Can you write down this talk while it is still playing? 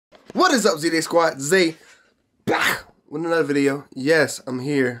What is up, Z-Day Squad? Zay back with another video. Yes, I'm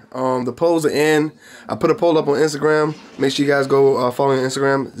here. The polls are in. I put a poll up on Instagram. Make sure you guys go follow me on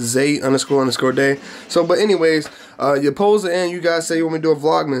Instagram, Zay__day. So, but anyways, your polls are in. You guys say you want me to do a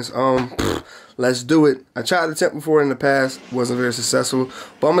Vlogmas. Let's do it. I tried to attempt before in the past, wasn't very successful,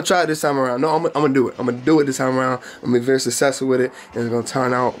 but I'm gonna try it this time around. No, I'm gonna do it. I'm gonna do it this time around. I'm gonna be very successful with it, and it's gonna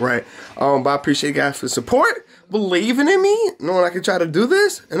turn out right. But I appreciate you guys for the support, believing in me, knowing I can try to do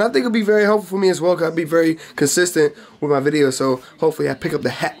this, and I think it'll be very helpful for me as well, because I'll be very consistent with my videos. So hopefully I pick up the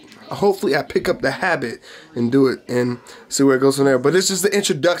habit and do it and see where it goes from there. But this is the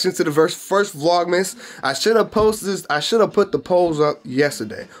introduction to the first Vlogmas. I should have posted this. I should have put the polls up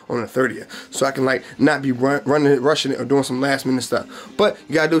yesterday on the 30th, so I can like not be rushing it or doing some last minute stuff. But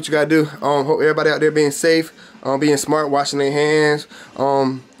you gotta do what you gotta do. Hope everybody out there being safe, being smart, washing their hands,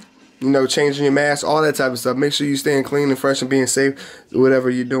 you know, changing your mask, all that type of stuff. Make sure you staying clean and fresh and being safe,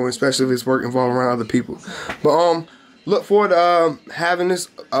 whatever you're doing, especially if it's work involving around other people. But look forward to having this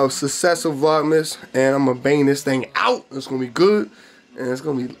successful Vlogmas, and I'm gonna bang this thing out. It's gonna be good, and it's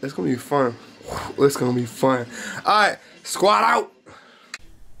gonna be fun. It's gonna be fun. All right, squad out.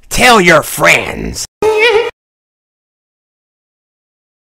 Tell your friends.